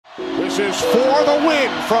raises for the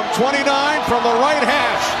win from 29 from the right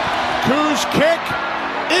hash. Kuz's kick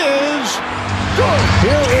is good.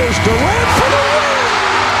 Here is Durant for the win.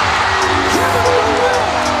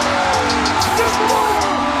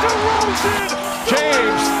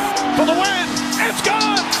 James for the win. It's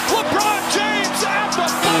gone. LeBron James at the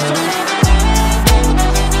buzzer.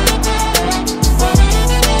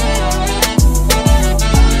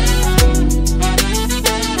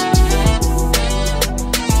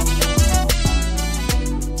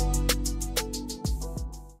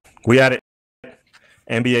 We had it.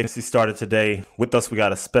 NBA started today. With us, we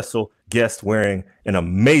got a special guest wearing an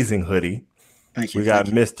amazing hoodie. Thank you. We got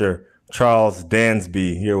Mr. Charles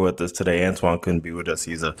Dansby here with us today. Antoine couldn't be with us.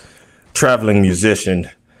 He's a traveling musician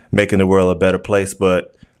making the world a better place.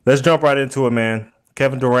 But let's jump right into it, man.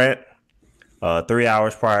 Kevin Durant, 3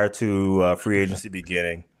 hours prior to free agency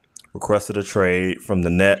beginning, requested a trade from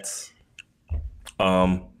the Nets.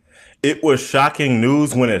 It was shocking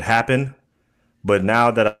news when it happened, but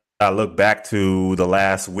now that I look back to the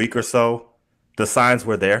last week or so, the signs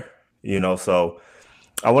were there, so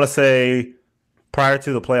I want to say prior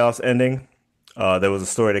to the playoffs ending, there was a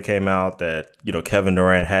story that came out that, Kevin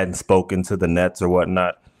Durant hadn't spoken to the Nets or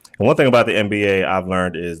whatnot. And one thing about the NBA I've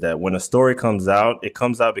learned is that when a story comes out, it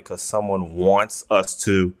comes out because someone wants us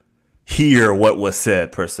to hear what was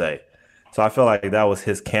said per se. So I feel like that was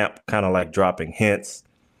his camp kind of like dropping hints.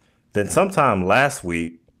 Then sometime last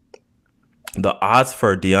week, the odds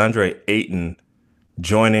for DeAndre Ayton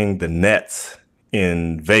joining the Nets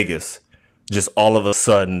in Vegas just all of a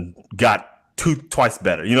sudden got twice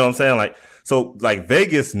better. You know what I'm saying? So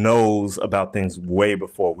Vegas knows about things way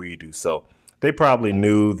before we do. So they probably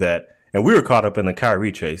knew that. And we were caught up in the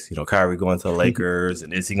Kyrie chase, Kyrie going to the Lakers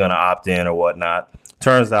and is he going to opt in or whatnot?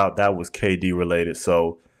 Turns out that was KD related.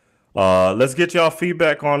 So let's get y'all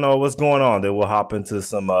feedback on what's going on. Then we'll hop into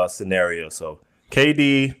some scenarios. So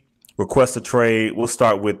KD request a trade. We'll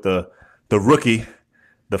start with the rookie,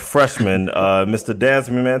 the freshman, Mr.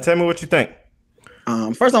 Dansby, man. Tell me what you think.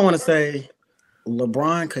 First, I want to say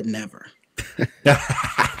LeBron could never.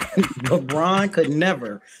 LeBron could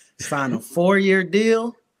never sign a 4-year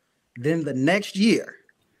deal, then the next year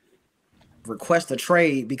request a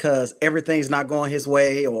trade because everything's not going his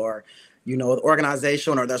way or, the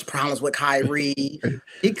organization or there's problems with Kyrie.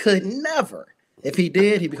 He could never. If he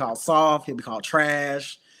did, he'd be called soft. He'd be called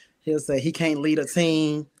trash. He'll say he can't lead a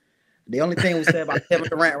team. The only thing we say about Kevin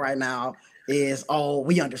Durant right now is,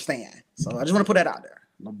 we understand. So I just want to put that out there.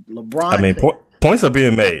 LeBron. Points are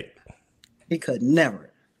being made. He could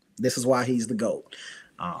never. This is why he's the GOAT.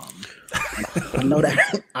 I know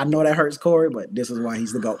that hurts Corey, but this is why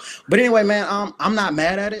he's the GOAT. But anyway, man, I'm not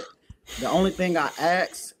mad at it. The only thing I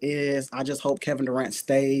ask is I just hope Kevin Durant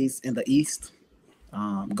stays in the East.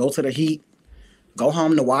 Go to the Heat. Go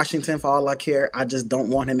home to Washington for all I care. I just don't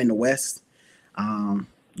want him in the West.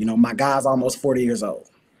 My guy's almost 40 years old.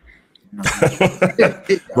 But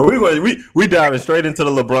we diving straight into the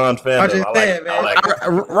LeBron family.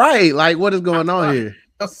 Right. Like, what is going on here?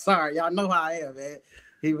 I'm sorry. Y'all know how I am, man.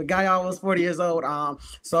 He's a guy almost 40 years old.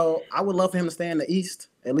 So I would love for him to stay in the East,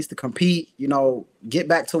 at least to compete, get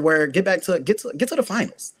to the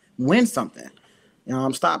finals, win something.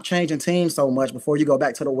 Stop changing teams so much before you go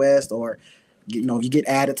back to the West or if you get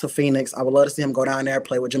added to Phoenix. I would love to see him go down there,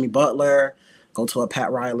 play with Jimmy Butler, go to a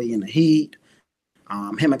Pat Riley in the Heat.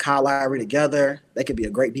 Him and Kyle Lowry together, they could be a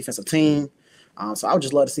great defensive team. So I would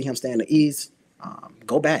just love to see him stay in the East,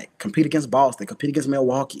 go back, compete against Boston, compete against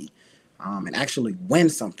Milwaukee, and actually win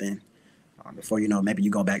something before, maybe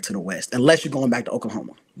you go back to the West, unless you're going back to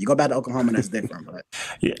Oklahoma. You go back to Oklahoma, that's different. But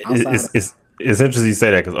yeah, it's interesting you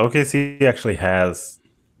say that because OKC actually has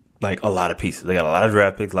a lot of pieces. They got a lot of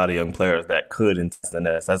draft picks, a lot of young players that could invest in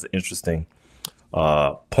that. That's an interesting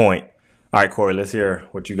point. All right, Corey, let's hear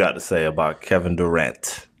what you got to say about Kevin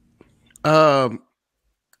Durant.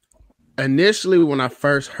 Initially, when I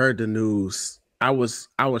first heard the news, I was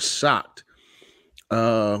shocked.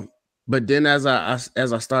 But then as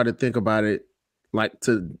I started to think about it, like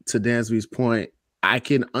to Dansby's point, I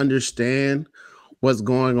can understand what's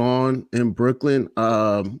going on in Brooklyn.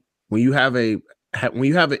 When you have an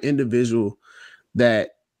individual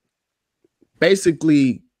that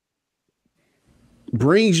basically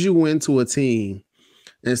brings you into a team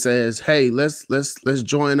and says, "Hey, let's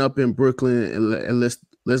join up in Brooklyn and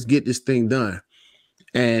let's get this thing done."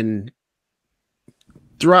 And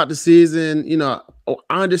throughout the season, I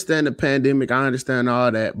understand the pandemic, I understand all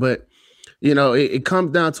that, but it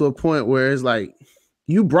comes down to a point where it's like,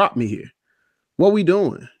 you brought me here. What we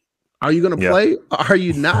doing? Are you gonna play? Or are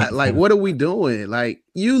you not? Like, what are we doing? Like,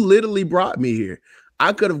 you literally brought me here.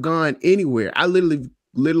 I could have gone anywhere. I literally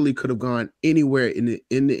literally could have gone anywhere in the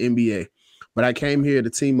NBA. But I came here to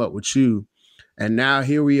team up with you, and now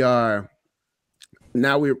here we are.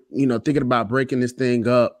 Now we're thinking about breaking this thing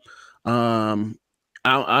up. I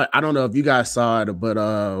don't know if you guys saw it, but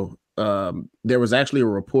there was actually a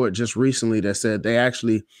report just recently that said they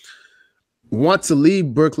actually want to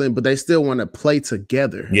leave Brooklyn, but they still want to play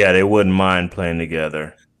together. Yeah, they wouldn't mind playing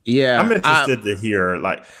together. Yeah, I'm interested to hear.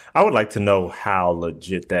 Like, I would like to know how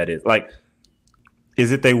legit that is. Like,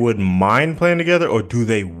 is it they wouldn't mind playing together, or do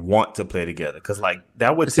they want to play together? Because like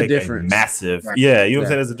that would take a massive. Right. Yeah, you know what I'm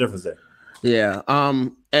saying? There's a difference there. Yeah.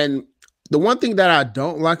 And the one thing that I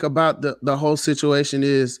don't like about the whole situation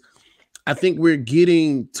is I think we're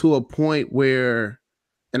getting to a point where,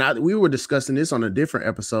 and we were discussing this on a different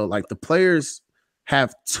episode, like the players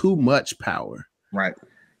have too much power. Right.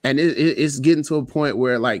 And it's getting to a point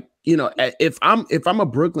where, like, if I'm a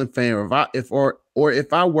Brooklyn fan, or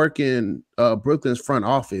if I work in Brooklyn's front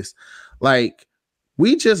office, like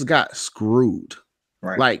we just got screwed.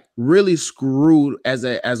 Right. Like really screwed as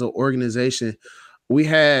an organization. We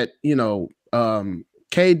had,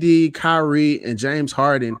 KD, Kyrie, and James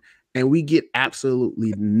Harden, and we get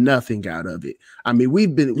absolutely nothing out of it. I mean,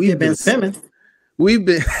 we've been Simmons. We've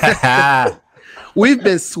been we've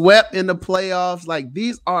been swept in the playoffs. Like,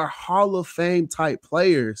 these are Hall of Fame type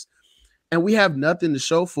players, and we have nothing to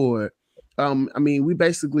show for it. I mean, we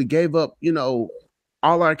basically gave up, all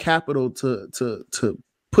our capital to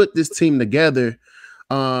put this team together.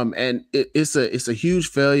 And it's a huge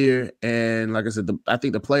failure. And like I said, I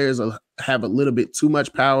think the players have a little bit too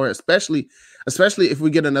much power, especially if we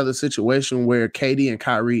get another situation where KD and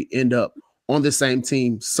Kyrie end up on the same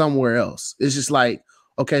team somewhere else. It's just like,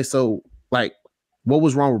 okay, so like, what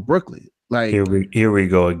was wrong with Brooklyn? Like, here we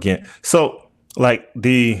go again. So like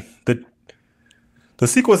the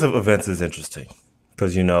sequence of events is interesting.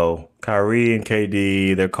 Because, Kyrie and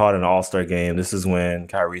KD, they're caught in an all-star game. This is when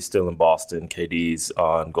Kyrie's still in Boston. KD's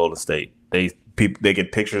on Golden State. They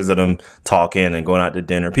get pictures of them talking and going out to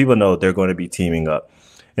dinner. People know they're going to be teaming up.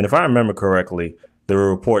 And if I remember correctly, there were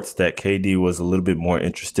reports that KD was a little bit more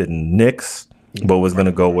interested in Knicks, but was going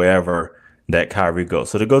to go wherever that Kyrie goes.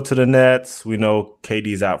 So to go to the Nets, we know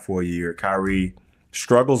KD's out for a year. Kyrie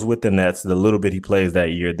struggles with the Nets. The little bit he plays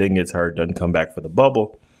that year, then gets hurt, doesn't come back for the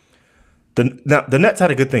bubble. The Nets had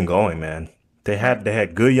a good thing going, man. They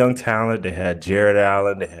had good young talent. They had Jared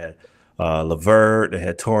Allen. They had LeVert. They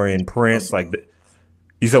had Taurean Prince. Like,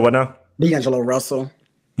 you said what now? D'Angelo Russell.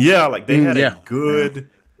 Yeah, like they had a good.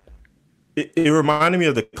 It reminded me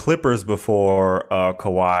of the Clippers before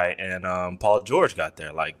Kawhi and Paul George got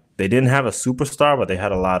there. Like, they didn't have a superstar, but they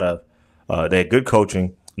had a lot of. They had good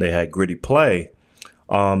coaching. They had gritty play.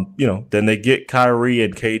 Then they get Kyrie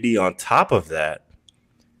and KD on top of that.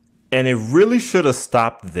 And it really should have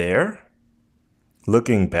stopped there,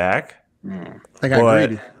 looking back. They got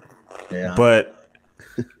greedy. Yeah. But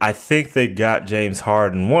I think they got James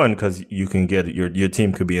Harden, one, because you can get your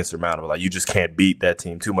team could be insurmountable. Like, you just can't beat that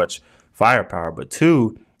team. Too much firepower. But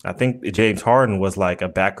two, I think James Harden was like a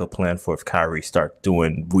backup plan for if Kyrie starts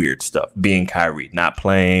doing weird stuff, being Kyrie, not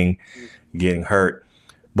playing, getting hurt.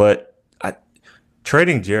 But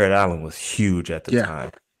trading Jared Allen was huge at the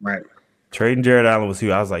time. Right. Trading Jared Allen was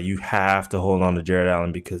huge. I was like, you have to hold on to Jared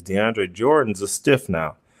Allen because DeAndre Jordan's a stiff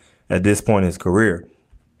now at this point in his career.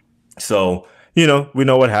 So, we know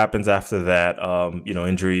what happens after that.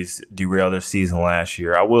 Injuries derailed their season last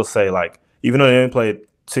year. I will say, like, even though they didn't play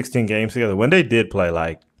 16 games together, when they did play,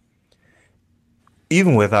 like,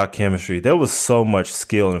 even without chemistry, there was so much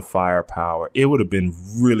skill and firepower. It would have been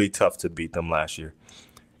really tough to beat them last year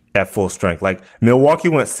at full strength. Like, Milwaukee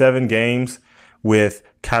went 7 games with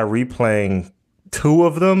Kyrie playing 2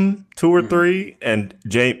 of them, 2 or 3, and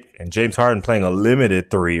James Harden playing a limited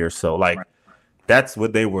 3 or so. Like, that's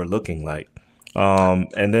what they were looking like.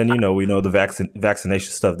 And then, we know the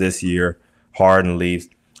vaccination stuff this year. Harden leaves.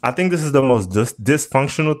 I think this is the most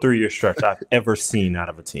dysfunctional 3-year stretch I've ever seen out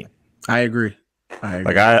of a team. I agree.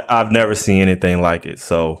 Like, I've never seen anything like it.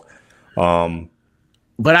 So,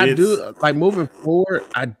 but I do, like, moving forward,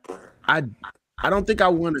 I don't think I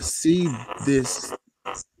want to see this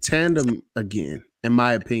tandem again, in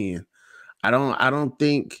my opinion. I don't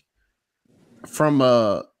think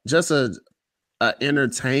from just a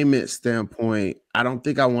entertainment standpoint, I don't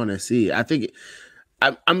think I want to see it. I think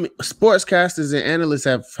sportscasters and analysts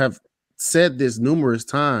have said this numerous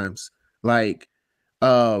times. Like,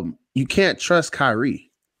 you can't trust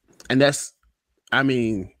Kyrie. And that's, I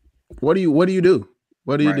mean, what do you do?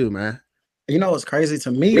 What do you do, man? What's crazy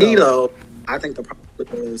to me though, I think the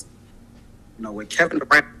problem is, with Kevin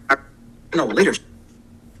Durant, leadership.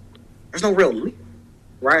 There's no real leader,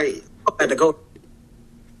 right? Had to go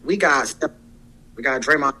we got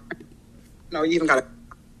Draymond. You even got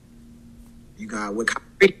with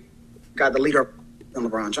Kyrie, you got the leader in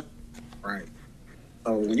LeBron James, right?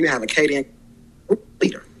 So when you have a KD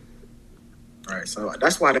leader, right? So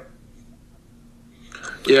that's why.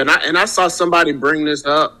 Yeah, and I saw somebody bring this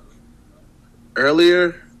up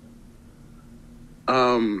earlier.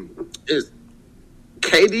 Is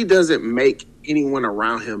KD doesn't make anyone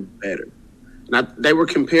around him better. Now, they were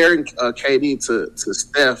comparing KD to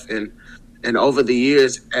Steph, and over the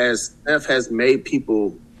years, as Steph has made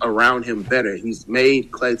people around him better, he's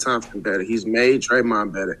made Klay Thompson better, he's made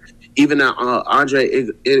Draymond better, even Andre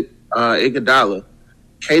Iguodala.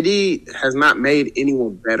 KD has not made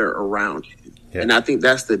anyone better around him, and I think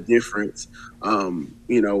that's the difference.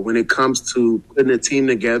 When it comes to putting a team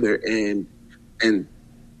together and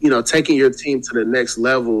taking your team to the next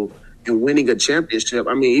level and winning a championship.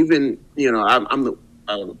 I mean, even, I'm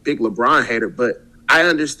a big LeBron hater, but I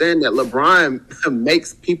understand that LeBron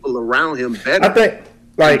makes people around him better. I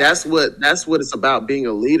think that's what it's about, being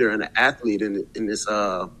a leader and an athlete in this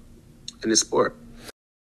sport.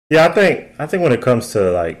 Yeah, I think when it comes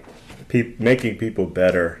to making people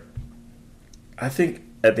better, I think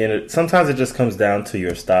at the end sometimes it just comes down to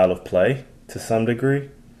your style of play to some degree.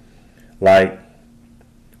 Like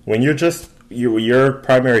when your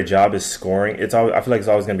primary job is scoring, I feel like it's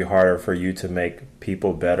always going to be harder for you to make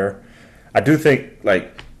people better. I do think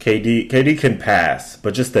KD can pass,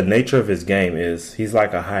 but just the nature of his game is he's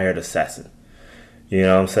like a hired assassin. You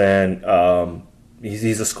know what I'm saying?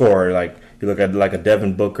 He's a scorer. Like you look at like a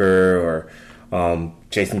Devin Booker or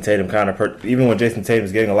Jason Tatum kind of person. Even when Jason Tatum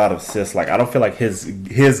is getting a lot of assists, I don't feel like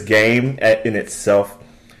his game in itself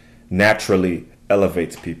naturally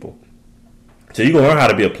elevates people. So you can learn how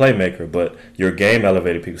to be a playmaker, but your game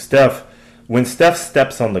elevated people. When Steph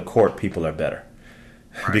steps on the court, people are better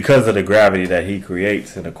because of the gravity that he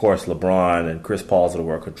creates. And of course, LeBron and Chris Paul's of the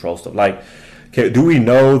world control stuff. Do we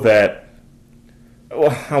know that?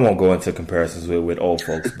 Well, I won't go into comparisons with old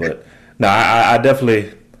folks, but no, I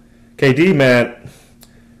definitely KD, man.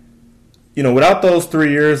 Without those 3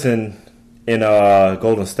 years in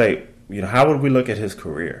Golden State, how would we look at his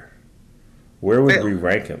career? Where would we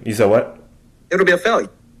rank him? You said what? It'll be a failure.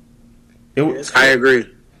 I agree.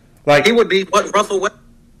 He would be what Russell Westbrook.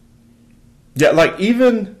 Yeah,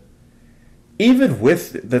 even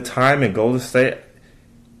with the time in Golden State,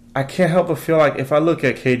 I can't help but feel like if I look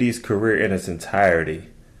at KD's career in its entirety,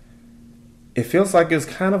 it feels like it's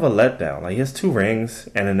kind of a letdown. He has 2 rings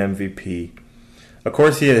and an MVP. Of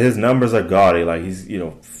course, his numbers are gaudy. He's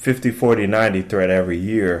 50, 40, 90 threat every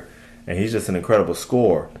year, and he's just an incredible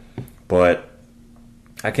scorer. But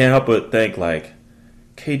I can't help but think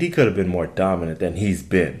KD could have been more dominant than he's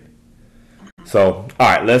been. So, all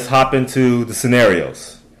right, let's hop into the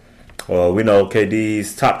scenarios. Well, we know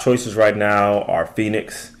KD's top choices right now are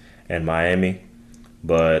Phoenix and Miami.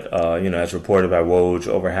 But, as reported by Woj,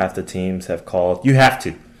 over half the teams have called. You have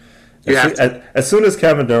to. As soon as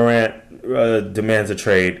Kevin Durant demands a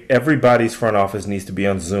trade, everybody's front office needs to be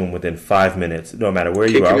on Zoom within 5 minutes, no matter where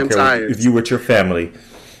you are. I don't care if you're with your family.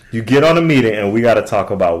 You get on a meeting, and we got to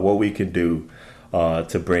talk about what we can do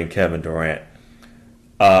to bring Kevin Durant.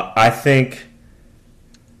 I think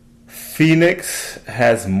Phoenix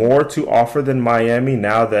has more to offer than Miami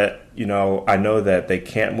now that, I know that they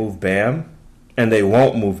can't move Bam and they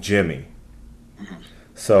won't move Jimmy.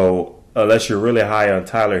 So unless you're really high on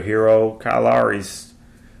Tyler Hero, Kyle Lowry's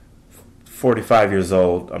 45 years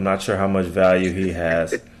old. I'm not sure how much value he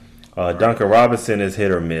has. Duncan Robinson is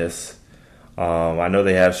hit or miss. I know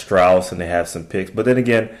they have Strauss and they have some picks. But then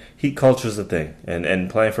again, heat culture is a thing. And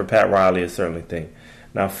playing for Pat Riley is certainly a thing.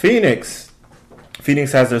 Now, Phoenix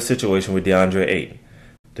has their situation with DeAndre Ayton.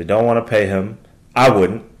 They don't want to pay him. I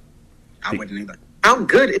wouldn't. I wouldn't either. How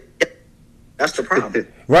good is it? That's the problem.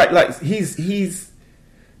 Right. He's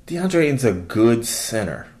DeAndre Ayton's a good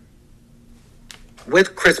center.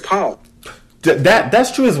 With Chris Paul.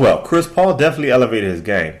 That's true as well. Chris Paul definitely elevated his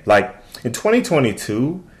game. In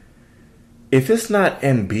 2022, if it's not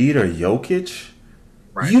Embiid or Jokic,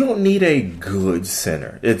 you don't need a good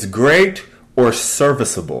center. It's great or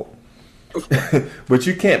serviceable. But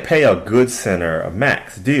you can't pay a good center a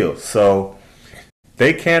max deal. So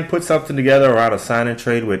they can put something together around a sign and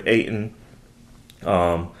trade with Ayton.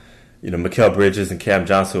 Mikal Bridges and Cam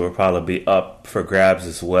Johnson will probably be up for grabs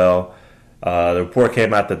as well. The report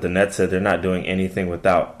came out that the Nets said they're not doing anything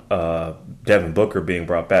without Devin Booker being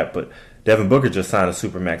brought back. But Devin Booker just signed a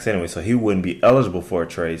Supermax anyway, so he wouldn't be eligible for a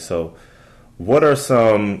trade. So what are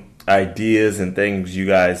some ideas and things you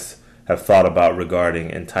guys have thought about regarding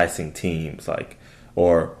enticing teams?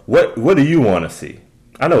 Or what do you want to see?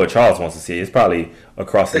 I know what Charles wants to see. It's probably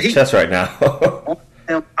across his chest right now.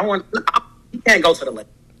 He can't go to the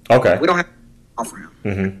Lakers. Okay. We don't have to offer him.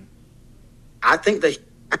 Mm-hmm. I think that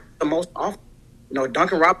the most offer.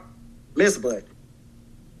 Duncan Robinson missed, but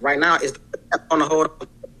right now it's on the hold on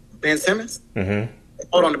Ben Simmons. Mm-hmm.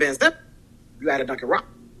 Hold on to Ben Simmons. You added Duncan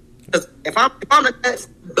Robinson. Because if I'm the Nets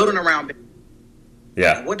building around Ben,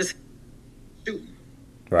 yeah, what does he shoot?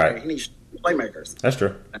 Right. He needs playmakers. That's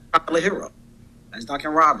true. That's probably a hero. That's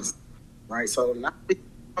Duncan Robinson. Right. So now we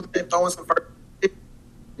throwing some first.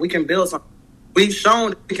 We can build something. We've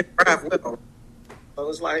shown that we can draft well. So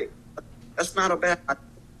it's like, that's not a bad idea.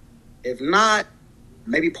 If not,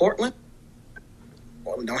 maybe Portland.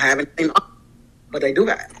 Well, we don't have anything, but they do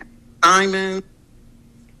have Simon,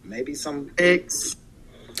 maybe some picks.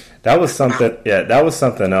 That was something. Yeah, that was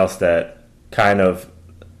something else that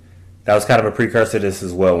was kind of a precursor to this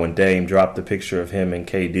as well. When Dame dropped the picture of him and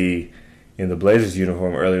KD in the Blazers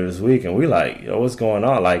uniform earlier this week, and we like, what's going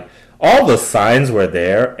on? Like, all the signs were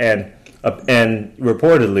there, and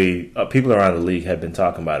reportedly, people around the league had been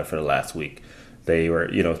talking about it for the last week. They were,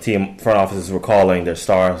 team front offices were calling their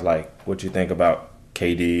stars, like, what you think about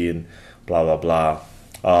KD and blah, blah,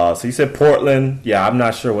 blah. So you said Portland. Yeah, I'm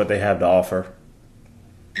not sure what they have to offer.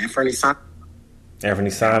 Anthony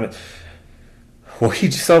Simon. Well, he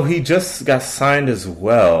just got signed as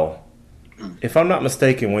well. If I'm not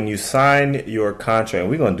mistaken, when you sign your contract, and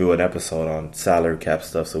we're going to do an episode on salary cap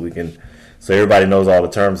stuff so everybody knows all the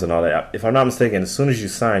terms and all that. If I'm not mistaken, as soon as you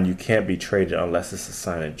sign, you can't be traded unless it's a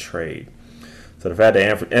sign and trade. So the fact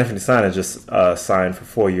that Anthony Simon just signed for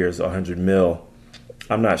 4 years, $100 million,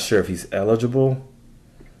 I'm not sure if he's eligible.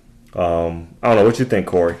 I don't know. What you think,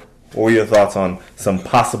 Corey? What were your thoughts on some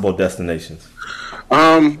possible destinations?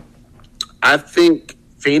 I think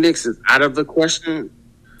Phoenix is out of the question.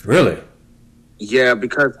 Really? Yeah,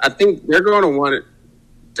 because I think they're going to want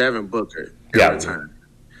Devin Booker in return.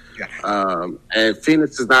 Yeah. And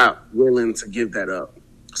Phoenix is not willing to give that up.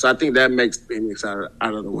 So I think that makes Phoenix out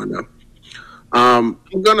of the window. I'm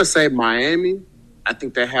going to say Miami. I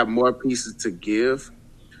think they have more pieces to give.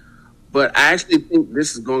 But I actually think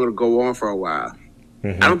this is going to go on for a while.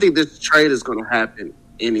 Mm-hmm. I don't think this trade is going to happen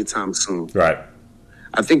anytime soon. Right.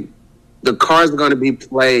 I think the cards are going to be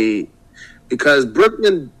played because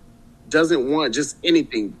Brooklyn doesn't want just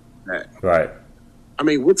anything back. Right. I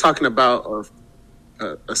mean, we're talking about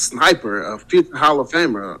a sniper, a future Hall of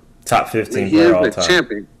Famer. Top 15 player all time.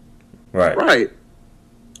 Champion. Right. Right.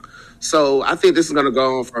 So I think this is going to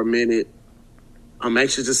go on for a minute. I'm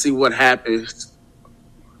anxious to see what happens.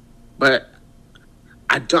 But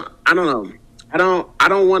I don't know. I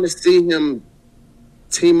don't want to see him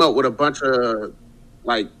team up with a bunch of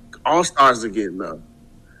like all-stars again though.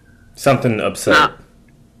 Something absurd.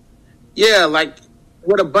 Yeah, like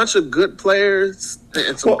with a bunch of good players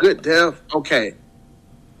and some good depth. Okay.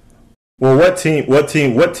 Well, what team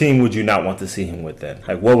would you not want to see him with then?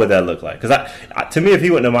 Like, what would that look like? Because to me, if he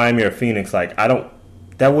went to Miami or Phoenix, like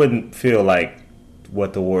that wouldn't feel like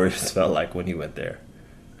what the Warriors felt like when he went there.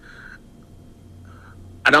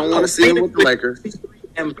 I don't want to see him with the Lakers.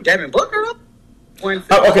 And Devin Booker up?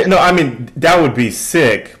 Okay, no, I mean that would be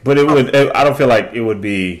sick, but it would. I don't feel like it would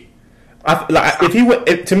be. If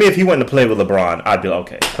he went to play with LeBron, I'd be like,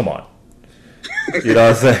 okay, come on. You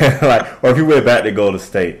know what I'm saying? Like, or if he went back to Golden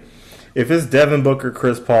State. If it's Devin Booker,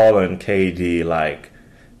 Chris Paul, and KD, like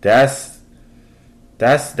that's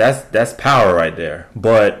power right there.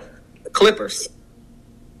 But Clippers.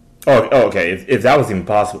 Oh, okay. If that was even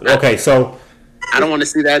possible. Okay, so I don't want to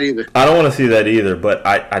see that either. I don't want to see that either. But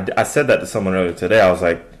I said that to someone earlier today. I was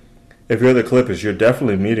like, if you're the Clippers, you're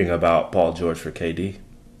definitely meeting about Paul George for KD.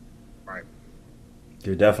 Right.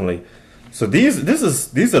 You're definitely. So these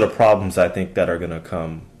are the problems I think that are going to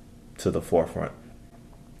come to the forefront.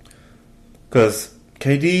 Because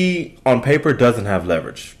KD on paper doesn't have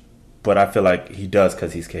leverage, but I feel like he does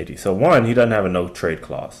because he's KD. So one, he doesn't have a no trade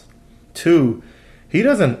clause. Two, he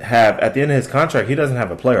doesn't have, at the end of his contract, he doesn't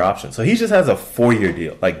have a player option. So he just has a 4-year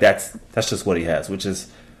deal. Like that's just what he has, which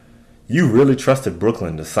is, you really trusted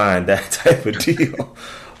Brooklyn to sign that type of deal.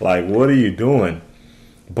 Like, what are you doing?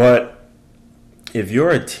 But if you're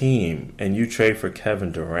a team and you trade for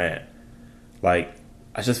Kevin Durant, like,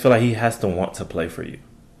 I just feel like he has to want to play for you.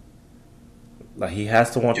 Like, he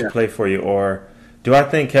has to want to play for you. Or do I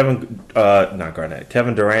think Kevin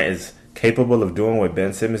Durant is capable of doing what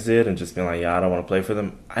Ben Simmons did and just being like, yeah, I don't want to play for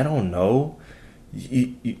them? I don't know.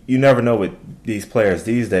 You never know with these players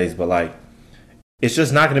these days, but like, it's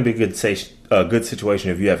just not going to be a good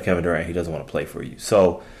situation if you have Kevin Durant. He doesn't want to play for you.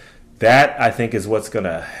 So that, I think, is what's going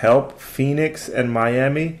to help Phoenix and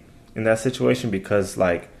Miami in that situation, because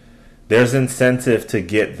like there's incentive to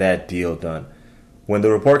get that deal done. When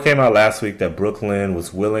the report came out last week that Brooklyn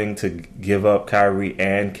was willing to give up Kyrie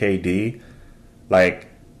and KD, like,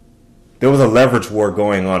 there was a leverage war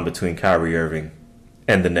going on between Kyrie Irving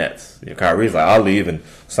and the Nets. Kyrie's like, I'll leave and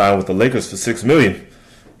sign with the Lakers for $6 million.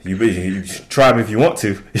 You try me if you want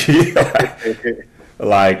to.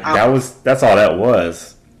 Like, that's all that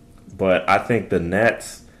was. But I think the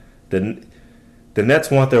Nets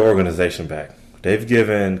want their organization back. They've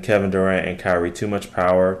given Kevin Durant and Kyrie too much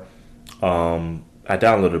power. I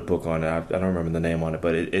downloaded a book on it. I don't remember the name on it,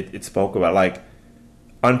 but it spoke about, like,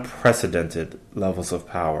 unprecedented levels of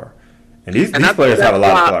power. And these players have a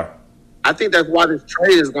lot of power. I think that's why this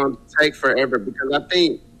trade is going to take forever, because I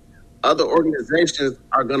think other organizations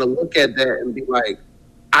are going to look at that and be like,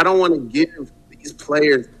 I don't want to give these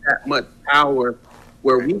players that much power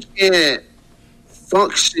where we can't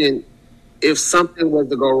function if something was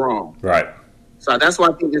to go wrong. Right. So that's why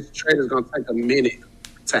I think this trade is going to take a minute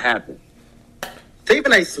to happen.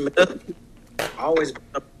 Stephen A. Smith always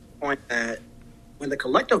brought up the point that when the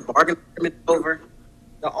collective bargaining agreement is over,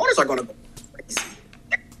 the owners are going to go crazy.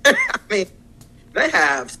 I mean, they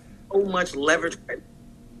have so much leverage, and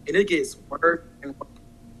it gets worse and worse,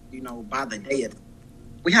 by the day.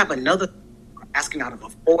 We have another asking out of a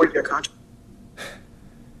 4-year contract.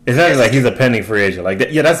 It's not like he's a pending free agent. Like,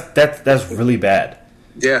 yeah, that's really bad.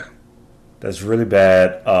 Yeah, that's really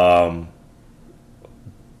bad.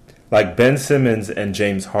 Like, Ben Simmons and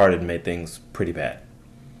James Harden made things pretty bad.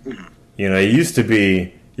 Mm-hmm. It used to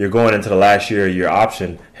be you're going into the last year of your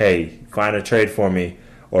option. Hey, find a trade for me,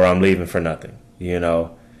 or I'm leaving for nothing. And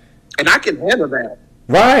I can handle that.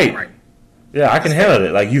 Right. Yeah, I can handle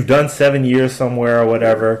it. Like, you've done 7 years somewhere or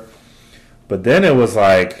whatever. But then it was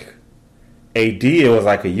like AD. It was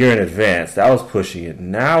like a year in advance. That was pushing it.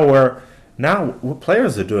 Now what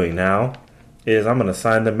players are doing now is I'm going to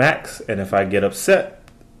sign the max, and if I get upset,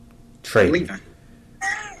 trade me.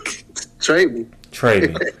 Trade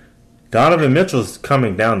me. Donovan Mitchell's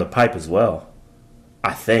coming down the pipe as well.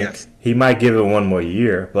 I think. Yes. He might give it one more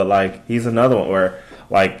year, but, like, he's another one where,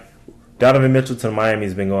 like, Donovan Mitchell to Miami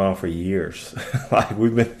has been going on for years. Like,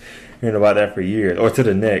 we've been hearing about that for years. Or to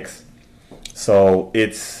the Knicks. So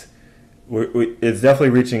it's definitely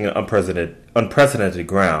reaching unprecedented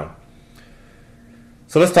ground.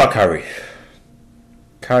 So let's talk Kyrie.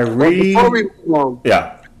 Before we move on,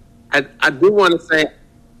 yeah. I do want to say,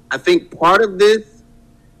 I think part of this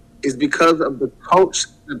is because of the coach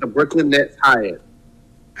that the Brooklyn Nets hired.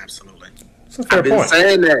 Absolutely. I've been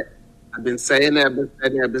saying that.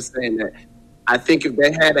 I think if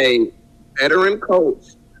they had a veteran coach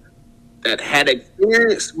that had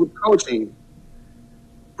experience with coaching,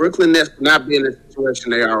 Brooklyn Nets would not be in the situation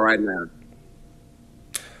they are right now.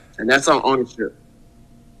 And that's on ownership.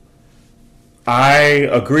 I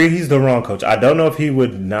agree he's the wrong coach. I don't know if he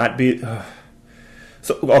would not be.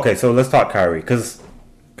 So let's talk Kyrie, because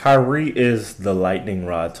Kyrie is the lightning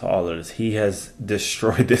rod to all of this. He has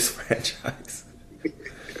destroyed this franchise.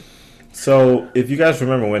 So if you guys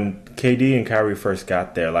remember when KD and Kyrie first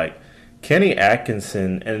got there, like, Kenny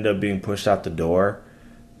Atkinson ended up being pushed out the door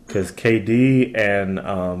because KD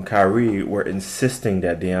and Kyrie were insisting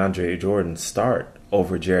that DeAndre Jordan start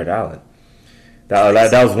over Jared Allen.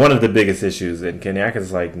 That was one of the biggest issues, and Kenny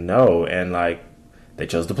Atkinson's like, no, and, like, they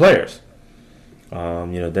chose the players.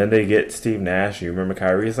 Then they get Steve Nash. You remember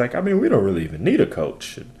Kyrie's like, I mean, we don't really even need a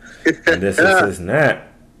coach, and this and that.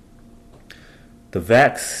 The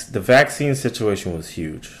vaccine situation was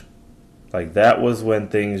huge. Like, that was when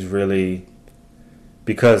things really,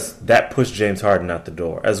 because that pushed James Harden out the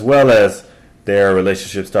door, as well as their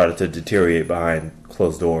relationship started to deteriorate behind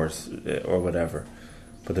closed doors or whatever.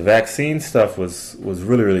 But the vaccine stuff was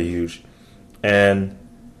really, really huge. And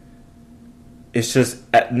it's just,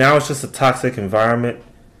 now it's just a toxic environment.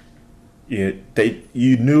 You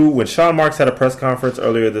knew when Sean Marks had a press conference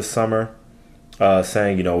earlier this summer,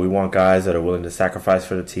 saying, we want guys that are willing to sacrifice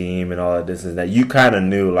for the team and all of this and that, you kind of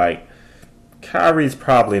knew, like, Kyrie's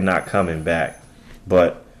probably not coming back.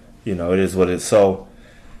 But, it is what it is. So,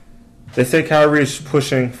 they say Kyrie is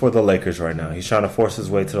pushing for the Lakers right now. He's trying to force his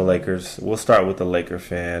way to the Lakers. We'll start with the Laker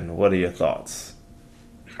fan. What are your thoughts?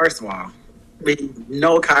 First of all, we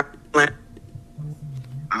know Kyrie plan.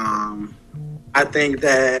 I think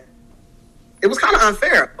that it was kind of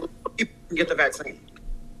unfair. People can get the vaccine.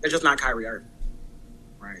 They're just not Kyrie Irving.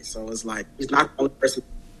 Right? So it's like, he's not the only person.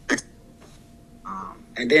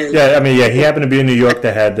 And then... he happened to be in New York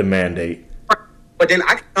that had the mandate. But then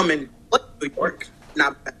I can come in New York,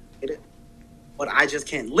 not vaccinated, but I just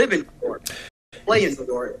can't live in New York, play in New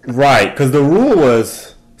York. Right, because the rule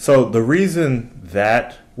was... So the reason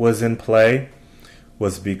that was in play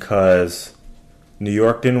was because New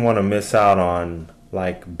York didn't want to miss out on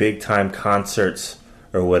like big time concerts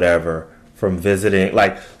or whatever from visiting.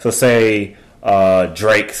 Like, so say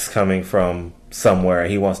Drake's coming from somewhere,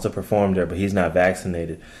 he wants to perform there, but he's not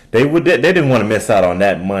vaccinated. They didn't want to miss out on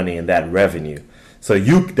that money and that revenue. So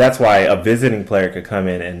that's why a visiting player could come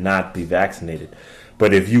in and not be vaccinated.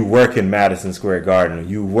 But if you work in Madison Square Garden, or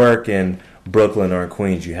you work in Brooklyn or in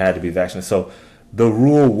Queens, you had to be vaccinated. So the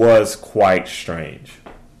rule was quite strange.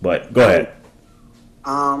 But go ahead.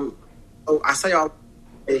 I say all.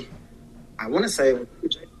 I want to say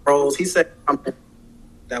Rose. He said something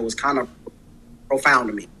that was kind of profound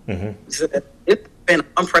to me. Mm-hmm. He said it's been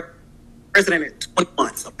unprecedented 20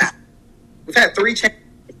 months of that. We've had 3 changes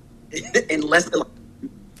in less than.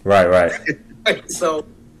 Right. So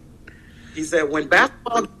he said when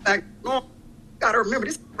basketball gets back on, you got to remember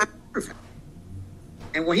this.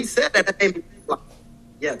 And when he said that made me think, like,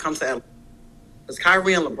 yeah, come to LA. Because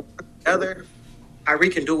Kyrie and LeBron together, Kyrie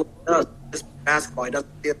can do what he does. This basketball, he doesn't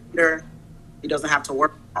feel leader. He doesn't have to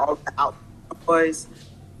work all the out boys.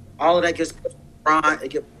 All of that gets LeBron. It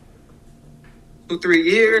gets 2-3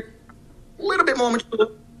 years, a little bit more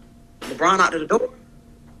mature. LeBron out to the door.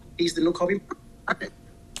 He's the new Kobe Bryant.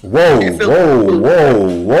 Whoa. He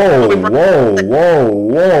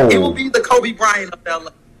will be the Kobe Bryant of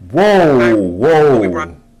LA. Whoa. Kobe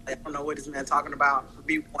Bryant. I don't know what this man talking about.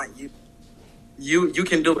 You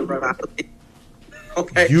can do it, brother.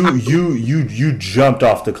 Okay. You jumped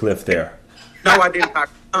off the cliff there. No, I didn't.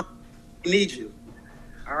 We need you.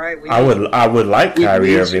 All right. I would like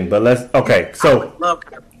Kyrie Irving, but so love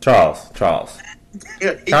Kyrie. Charles.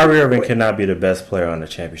 Kyrie Irving cannot be the best player on the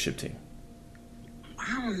championship team.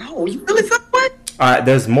 I don't know. You really feel what?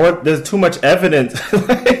 There's too much evidence.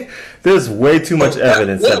 There's way too much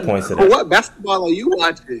evidence that points to that. What basketball are you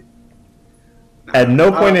watching? At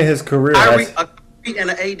no point in his career Kyrie and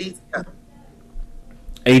an AD.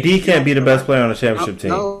 AD can't be the best player on the championship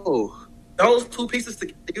team. No. Those two pieces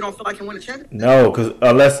together, you don't feel like you win a championship? No, because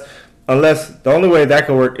unless the only way that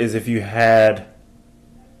could work is if you had.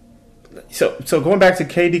 So going back to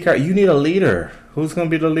KD, Kyrie, you need a leader. Who's going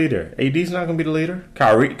to be the leader? AD's not going to be the leader.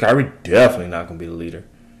 Kyrie definitely not going to be the leader.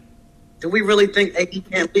 Do we really think AD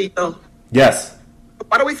can't lead though? Yes.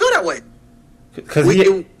 Why do we feel that way? Because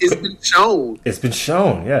it's been shown. It's been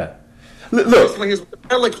shown. Yeah. Look, when he was with the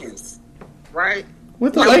Pelicans, right?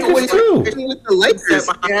 With the Lakers too. With the Lakers.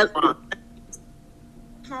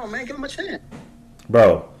 Come on, man, give him a chance.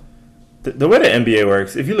 Bro, the way the NBA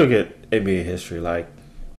works, if you look at NBA history, like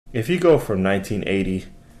if you go from 1980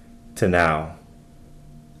 to now,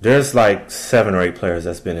 there's like 7 or 8 players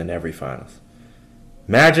that's been in every finals.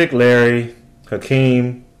 Magic, Larry,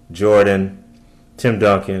 Hakeem, Jordan, Tim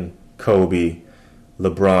Duncan, Kobe,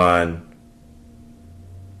 LeBron,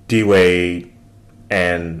 D-Wade,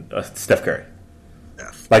 and Steph Curry.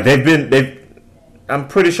 Like I'm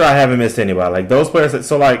pretty sure I haven't missed anybody. Like those players.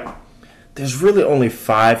 There's really only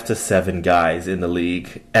 5 to 7 guys in the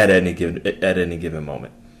league at any given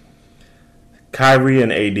moment. Kyrie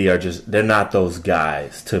and AD they're not those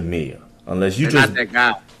guys to me. Unless they're not that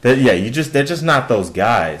guy. They're just not those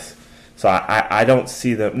guys. So I don't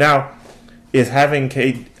see them. Now, is having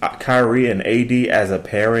Kyrie and AD as a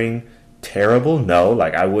pairing terrible? No,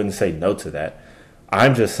 like I wouldn't say no to that.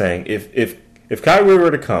 I'm just saying if Kyrie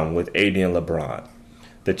were to come with AD and LeBron,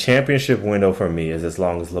 the championship window for me is as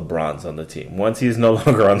long as LeBron's on the team. Once he's no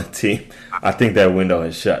longer on the team, I think that window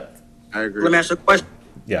is shut. I agree. Let me ask you a question.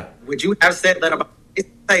 Yeah. Would you have said that about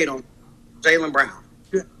Tatum, Jaylen Brown?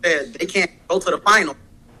 You said they can't go to the final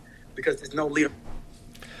because there's no leader.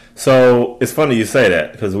 So it's funny you say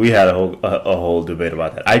that because we had a whole debate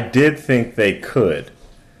about that. I did think they could,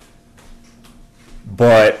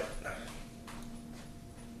 but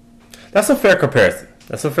that's a fair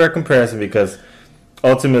comparison. Because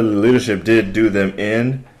ultimately leadership did do them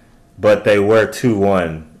in, but they were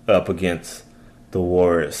 2-1 up against the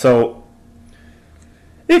Warriors. So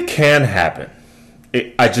it can happen.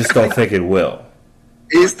 I just don't think it will.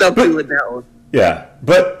 He's stuck with that one. Yeah,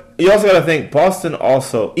 but you also got to think Boston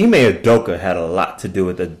also. Ime Udoka had a lot to do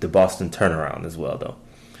with the Boston turnaround as well, though.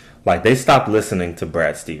 Like they stopped listening to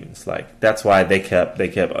Brad Stevens. Like that's why they kept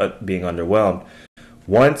being underwhelmed.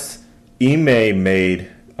 Once Ime made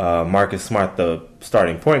Marcus Smart the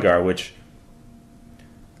starting point guard, which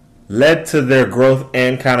led to their growth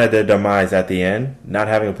and kind of their demise at the end. Not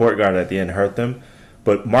having a point guard at the end hurt them,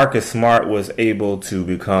 but Marcus Smart was able to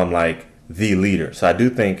become like the leader. So I do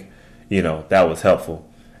think, that was helpful.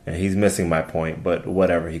 And he's missing my point, but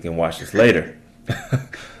whatever, he can watch this later.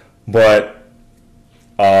 But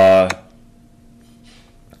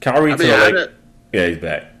Kyrie yeah, he's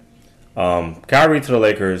back. Kyrie to the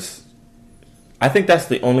Lakers, I think that's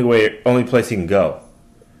the only place he can go.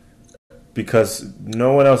 Because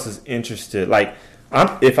no one else is interested. Like,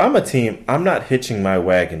 if I'm a team, I'm not hitching my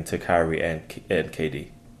wagon to Kyrie and KD.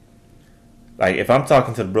 Like, if I'm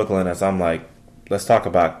talking to the Brooklyn Nets, I'm like, let's talk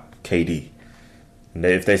about KD. And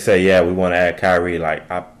if they say, yeah, we want to add Kyrie, like,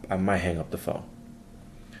 I might hang up the phone.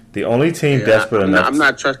 The only team desperate enough... I'm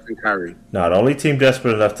not trusting Kyrie. No, the only team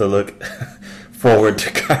desperate enough to look forward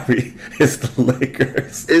to Kyrie is the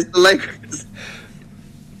Lakers. It's the Lakers.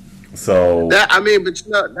 So... but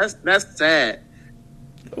that's sad.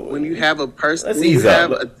 When you have a person, when you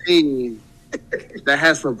have a team that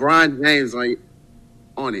has LeBron James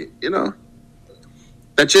on it,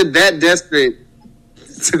 that you're that desperate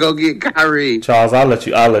to go get Kyrie. Charles, I'll let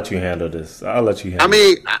you handle this. I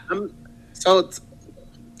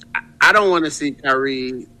don't want to see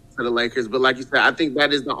Kyrie to the Lakers, but like you said, I think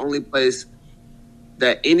that is the only place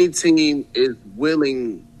that any team is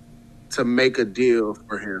willing to make a deal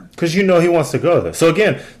for him. Because he wants to go there. So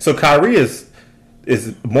Kyrie is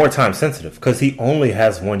more time sensitive because he only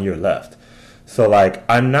has 1 year left. So, like,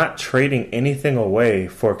 I'm not trading anything away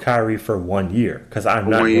for Kyrie for 1 year because I'm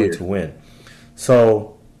not going to win.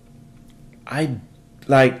 So,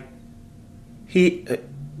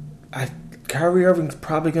 Kyrie Irving's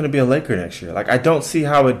probably going to be a Laker next year. Like, I don't see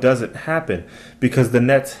how it doesn't happen because the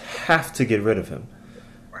Nets have to get rid of him.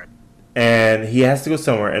 Right. And he has to go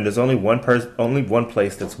somewhere, and there's only one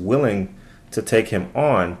place that's willing to take him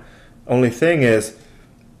on. Only thing is,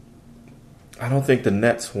 I don't think the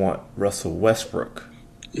Nets want Russell Westbrook.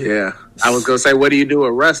 Yeah. I was going to say, what do you do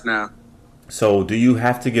with Russ now? So do you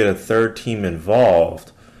have to get a third team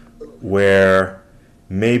involved where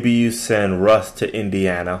maybe you send Russ to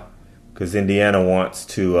Indiana because Indiana wants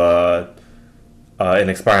to an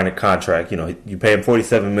expiring contract. You pay him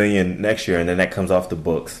 $47 million next year, and then that comes off the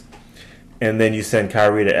books. And then you send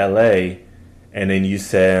Kyrie to LA, and then you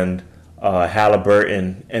send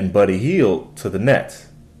Halliburton and Buddy Hield to the Nets.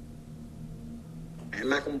 And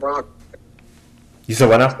Malcolm Brogdon. You said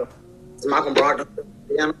what now? Is Malcolm Brogdon?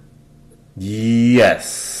 Yeah.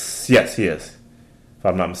 Yes, he is, if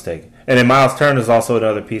I'm not mistaken. And then Miles Turner is also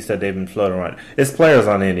another piece that they've been floating around. It's players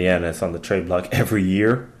on Indiana that's on the trade block every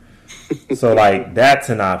year. So, like, that's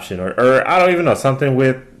an option. Or I don't even know, something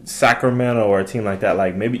with Sacramento or a team like that.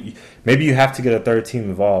 Like, maybe you have to get a third team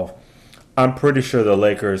involved. I'm pretty sure the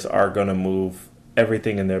Lakers are going to move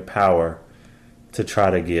everything in their power to try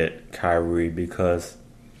to get Kyrie because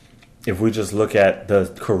if we just look at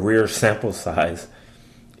the career sample size,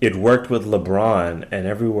 it worked with LeBron and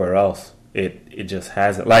everywhere else. It just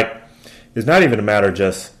hasn't. Like, it's not even a matter of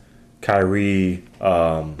just Kyrie,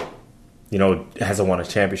 hasn't won a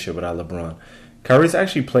championship without LeBron. Kyrie's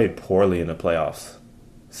actually played poorly in the playoffs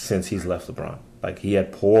since he's left LeBron. Like, he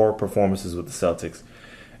had poor performances with the Celtics.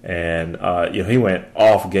 And, he went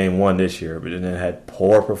off game one this year, but then had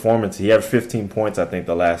poor performance. He had 15 points, I think,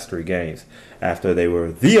 the last 3 games after they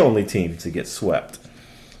were the only team to get swept.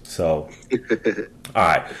 So, all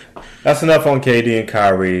right. That's enough on KD and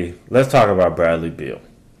Kyrie. Let's talk about Bradley Beal.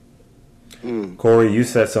 Corey, you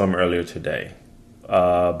said something earlier today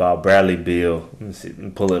about Bradley Beal. Let me see. Let me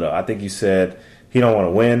pull it up. I think you said he don't want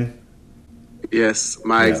to win. Yes.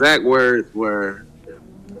 My exact words were,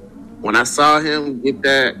 when I saw him get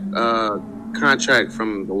that contract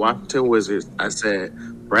from the Washington Wizards, I said,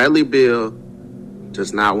 Bradley Beal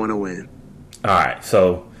does not want to win. All right.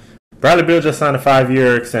 So, Bradley Beal just signed a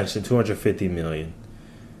 5-year extension, $250 million.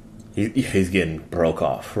 He's getting broke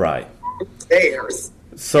off, right? Stairs.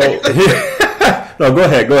 So, no, go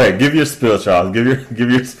ahead. Give your spill, Charles. Give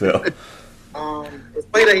your spill. It's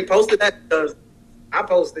funny that he posted that because I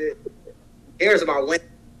posted. Who cares about winning?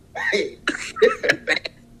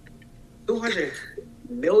 200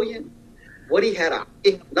 million. What he had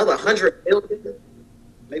another 100 million,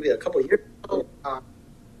 maybe a couple years ago.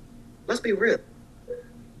 Let's be real.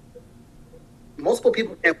 Multiple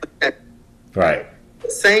people can't win that. Right. The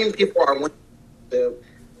same people are winning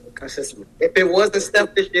consistently. If it wasn't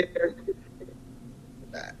Steph this year,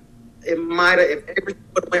 it might have. If everything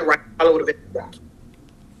would have went right, probably would have been Rocky.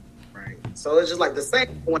 Right. So it's just like the same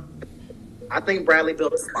one. I think Bradley Beal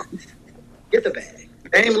is smart. Get the bag.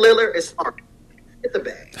 Dame Lillard is smart. Get the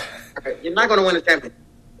bag. Right. You're not going to win a championship.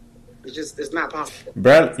 It's not possible.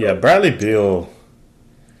 Bradley Beal.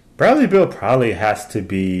 Bradley Beal probably has to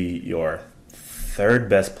be your third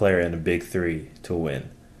best player in the Big Three to win.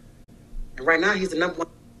 And right now, he's the number one.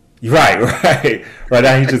 Right. Right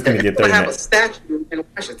now, he's just going to get 30 I have a statue in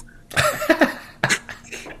Washington.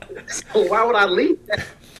 So why would I leave that?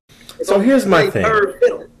 So here's my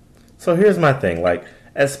thing. Like,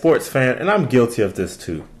 as sports fan, and I'm guilty of this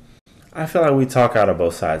too, I feel like we talk out of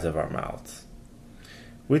both sides of our mouths.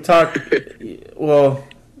 We talk, well,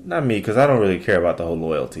 not me, because I don't really care about the whole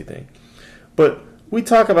loyalty thing. But we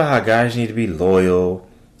talk about how guys need to be loyal,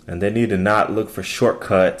 and they need to not look for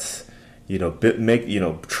shortcuts.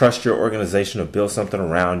 Trust your organization to build something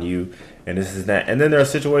around you, and this is that. And then there are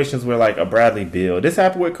situations where, like a Bradley Beal, this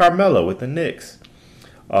happened with Carmelo with the Knicks,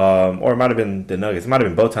 or it might have been the Nuggets. It might have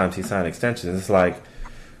been both times he signed extensions. It's like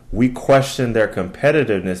we question their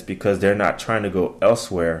competitiveness because they're not trying to go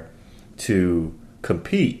elsewhere to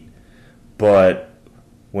compete. But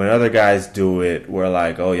when other guys do it, we're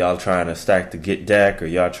like, oh, y'all trying to stack the get deck, or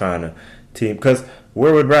y'all trying to team. Because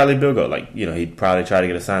where would Bradley Beal go? Like, he'd probably try to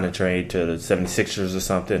get a sign and trade to the 76ers or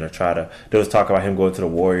something, or there was talk about him going to the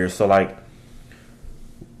Warriors. So, like,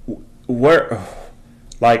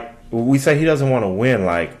 we say he doesn't want to win.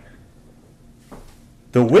 Like,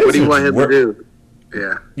 the Wizards. What do you want him to do?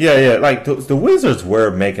 Yeah. Yeah. Like, the Wizards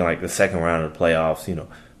were making, like, the second round of the playoffs,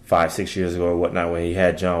 5-6 years ago or whatnot, when he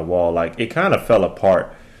had John Wall. Like, it kind of fell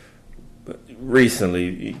apart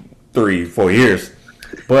recently, 3-4 years.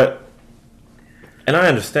 But, and I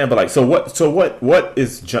understand, but, like, so what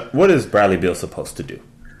is Bradley Beal supposed to do?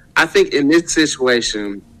 I think in this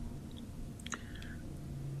situation,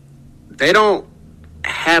 they don't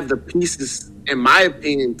have the pieces, in my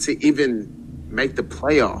opinion, to even make the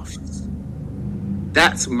playoffs.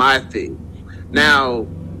 That's my thing. Now,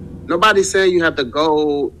 nobody's saying you have to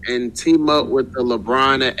go and team up with the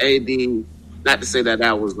LeBron and AD. Not to say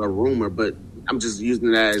that was a rumor, but I'm just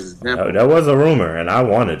using that as an example. That was a rumor, and I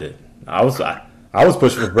wanted it. I was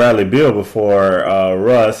pushing for Bradley Beal before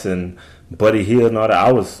Russ and Buddy Hield and all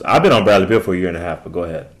that. I've been on Bradley Beal for a year and a half, but go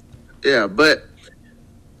ahead. Yeah, but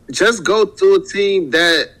just go to a team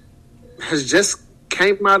that has just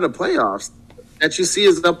came out of the playoffs that you see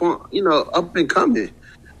is up and coming.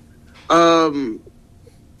 I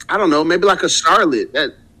don't know, maybe like a Charlotte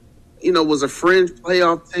that, was a fringe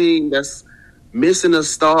playoff team that's missing a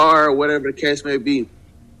star or whatever the case may be.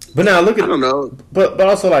 But now look at, I don't know. But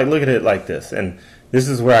also, like, look at it like this, and this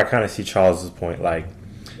is where I kind of see Charles's point. Like,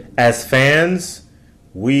 as fans,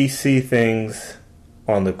 we see things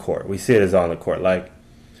on the court. We see it as on the court. Like,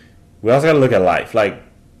 we also got to look at life. Like,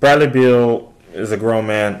 Bradley Beal is a grown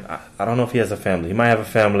man. I don't know if he has a family. He might have a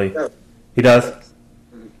family. He does?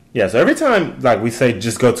 Yeah, so every time, like, we say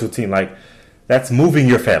just go to a team, like, that's moving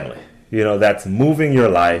your family. That's moving your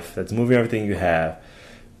life. That's moving everything you have.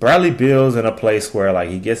 Bradley Beal's in a place where, like,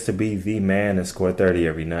 he gets to be the man and score 30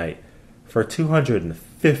 every night for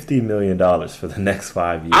 $250 million for the next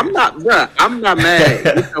 5 years. I'm not mad.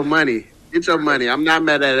 Get your money. Get your money. I'm not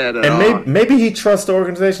mad at that at all. And maybe he trusts the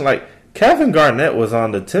organization. Like, Kevin Garnett was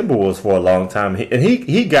on the Timberwolves for a long time, and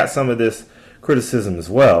he got some of this criticism as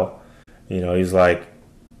well. He's like,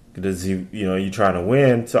 you trying to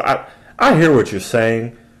win. So I hear what you're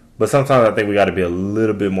saying, but sometimes I think we got to be a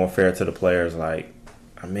little bit more fair to the players. Like,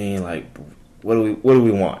 I mean, like, what do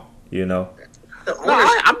we want? No,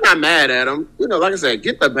 I'm not mad at them. Like I said,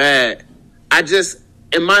 get the bag. I just,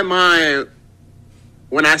 in my mind,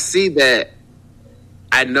 when I see that,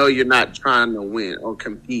 I know you're not trying to win or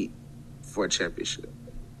compete for a championship.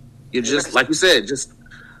 You're just, like you said,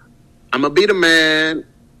 I'm gonna be the man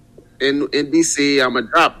in DC. I'm gonna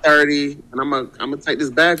drop 30, and I'm gonna take this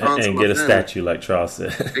bag home and get a statue, like Charles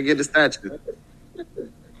said. And get a statue.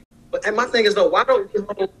 And my thing is, though, why don't you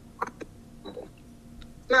hold?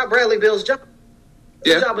 It's not Bradley Beal's job.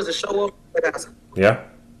 His job is to show up. Yeah.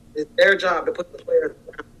 It's their job to put the players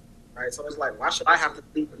around, right? So it's like, why should I have to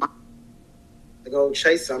leave to go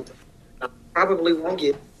chase something I probably won't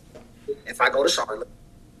get if I go to Charlotte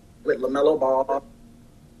with LaMelo Ball,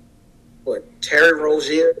 with Terry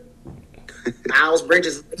Rozier, Miles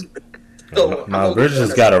Bridges. So Miles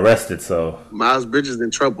Bridges got arrested, so Miles Bridges in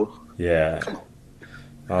trouble. Yeah. Come on.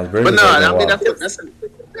 Miles Bridges. But no, I mean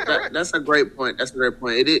that's a great point. That's a great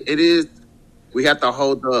point. It is. We have to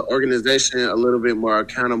hold the organization a little bit more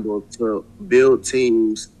accountable to build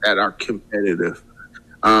teams that are competitive.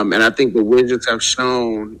 And I think the Wizards have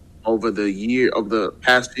shown over the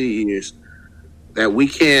past few years that we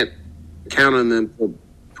can't count on them to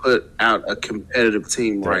put out a competitive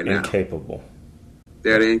team right now. Incapable.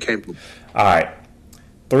 They're incapable. All right.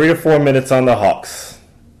 3 to 4 minutes on the Hawks.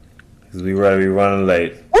 Because we ready to be running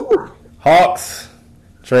late. Hawks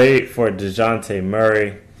trade for DeJounte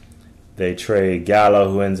Murray. They trade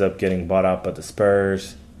Gallo, who ends up getting bought out by the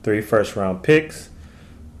Spurs. 3 first-round picks.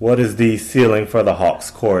 What is the ceiling for the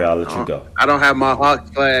Hawks? Corey, I'll let you go. I don't have my Hawks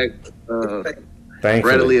flag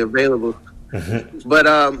readily available. But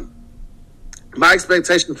my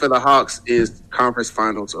expectation for the Hawks is conference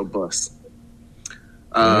finals or bust.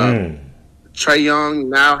 Trae Young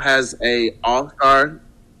now has a All-Star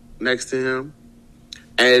next to him.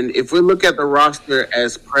 And if we look at the roster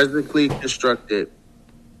as presently constructed,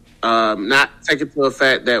 not taking to the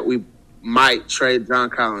fact that we might trade John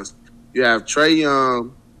Collins, you have Trae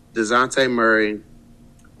Young, DeJounte Murray,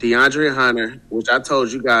 DeAndre Hunter, which I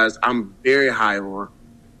told you guys I'm very high on,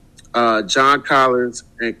 John Collins,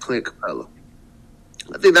 and Clint Capella.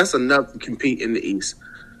 I think that's enough to compete in the East.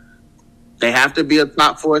 They have to be a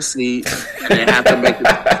top 4 seed, and they have to make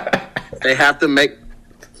it. They have to make.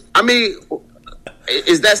 I mean,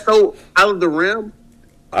 is that so out of the rim?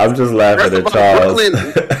 I'm just laughing at Charles.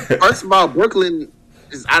 First of all, Brooklyn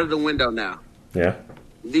is out of the window now. Yeah.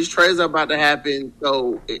 These trades are about to happen,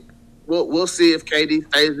 so we'll see if KD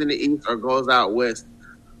stays in the East or goes out West.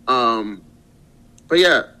 But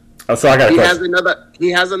yeah, so I got a question. He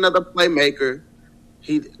has another playmaker.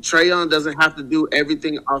 Trae Young doesn't have to do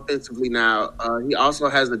everything offensively now. He also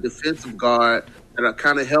has a defensive guard that'll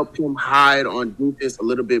kind of help him hide on defense a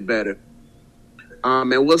little bit better.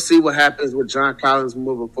 And we'll see what happens with John Collins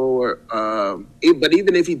moving forward. But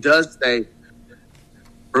even if he does stay,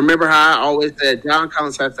 remember how I always said John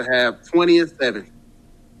Collins has to have 20 and 7.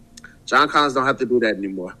 John Collins don't have to do that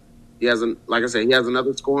anymore. He has, like I said, he has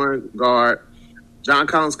another scoring guard. John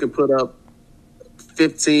Collins can put up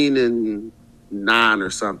 15 and 9 or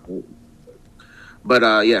something.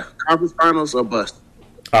 But yeah, conference finals or bust.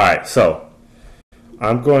 All right, so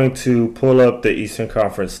I'm going to pull up the Eastern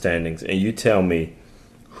Conference standings, and you tell me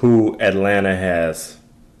who Atlanta has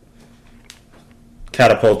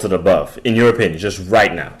catapulted above, in your opinion, just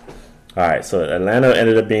right now. All right, so Atlanta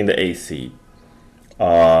ended up being the 8th seed.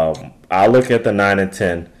 I'll look at the 9 and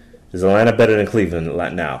 10. Is Atlanta better than Cleveland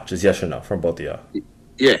now? Just yes or no from both of y'all.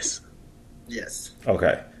 Yes. Yes.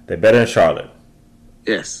 Okay. They're better than Charlotte.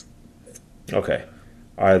 Yes. Okay.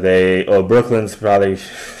 Are they? Oh, Brooklyn's probably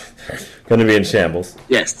going to be in shambles.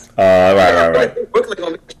 Yes. Right. Brooklyn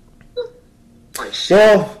gonna be.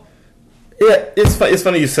 Well, yeah, it's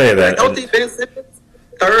funny you say that. Healthy Ben Simmons,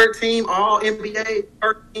 3rd team All NBA,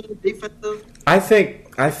 3rd team defensive. I think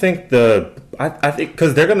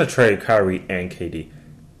because they're going to trade Kyrie and KD,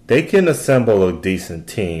 they can assemble a decent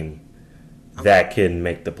team that can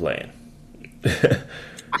make the play-in.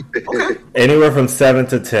 Okay. Anywhere from 7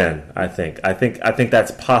 to 10, I think. I think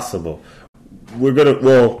that's possible. We're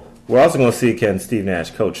also gonna see can Steve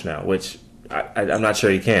Nash coach now, which I'm not sure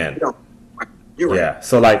he can. You're right. Yeah.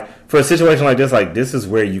 So like for a situation like this is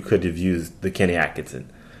where you could have used the Kenny Atkinson,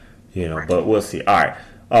 Right. But we'll see. All right.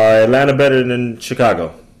 Atlanta better than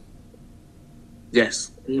Chicago?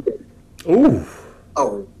 Yes. Ooh.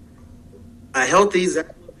 Oh, a healthy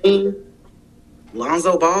Zach LaVine,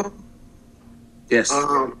 Lonzo Ball. Yes.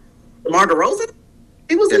 DeMar DeRozan?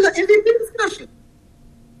 He was in the MVP discussion.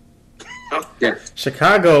 Yes.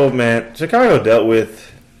 Chicago dealt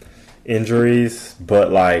with injuries,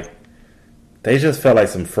 but like they just felt like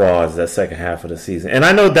some frauds that second half of the season. And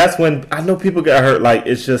I know that's when people got hurt. Like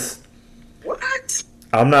it's just What?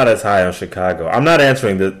 I'm not as high on Chicago. I'm not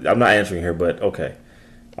answering here, but okay.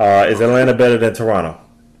 Is Atlanta better than Toronto?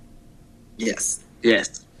 Yes.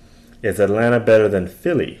 Yes. Is Atlanta better than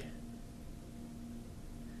Philly?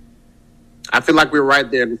 I feel like we're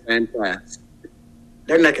right there in the same class.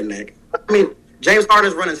 They're neck and neck. I mean, James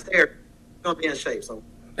Harden's running stairs. He's going to be in shape, so.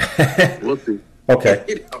 We'll see.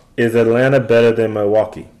 Okay. Is Atlanta better than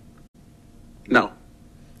Milwaukee? No.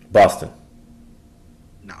 Boston?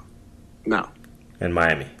 No. And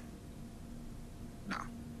Miami? No.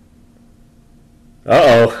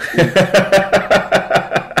 Uh-oh.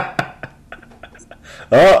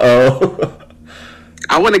 Uh-oh.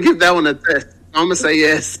 I want to give that one a test. I'm going to say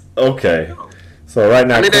yes. Okay. So right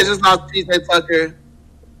now... I mean, they just lost PJ Tucker.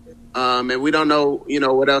 And we don't know,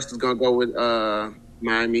 what else is going to go with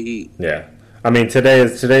Miami Heat. Yeah. I mean,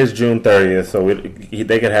 today's June 30th, so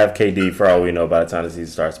they could have KD for all we know by the time the season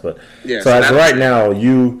starts. But yeah, so as right now,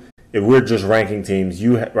 if we're just ranking teams,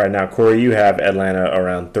 right now, Corey, you have Atlanta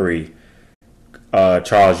around 3.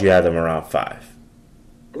 Charles, you have them around 5.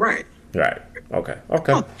 Right. Right. Okay.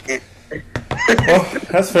 Well,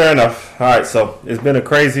 that's fair enough. All right, so it's been a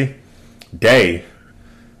crazy day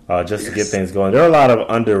just to get things going. There are a lot of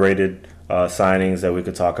underrated signings that we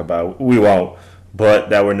could talk about. We won't, but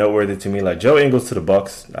that were noteworthy to me. Like Joe Ingles to the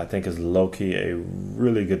Bucks, I think is low-key a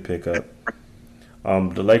really good pickup.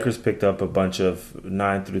 The Lakers picked up a bunch of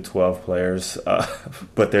 9 through 12 players,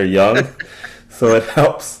 but they're young, so it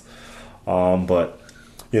helps. But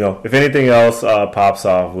if anything else pops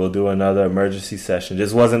off, we'll do another emergency session.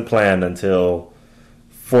 This wasn't planned until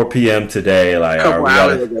 4 p.m. today. Like,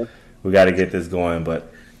 we got to get this going.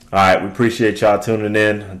 But all right, we appreciate y'all tuning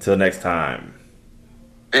in. Until next time.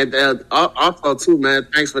 And also too, man.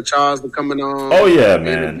 Thanks for Charles for coming on. Oh yeah,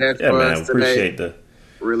 man. Yeah, man. Appreciate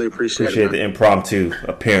the impromptu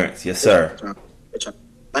appearance. Yes, sir.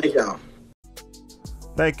 Thank y'all.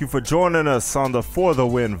 Thank you for joining us on the For the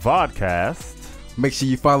Win Vodcast. Make sure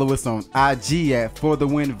you follow us on IG at For the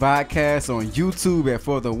Win Vodcast, on YouTube at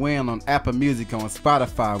For the Win, on Apple Music, on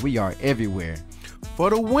Spotify. We are everywhere. For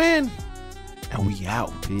the win. And we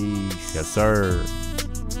out. Peace. Yes, sir.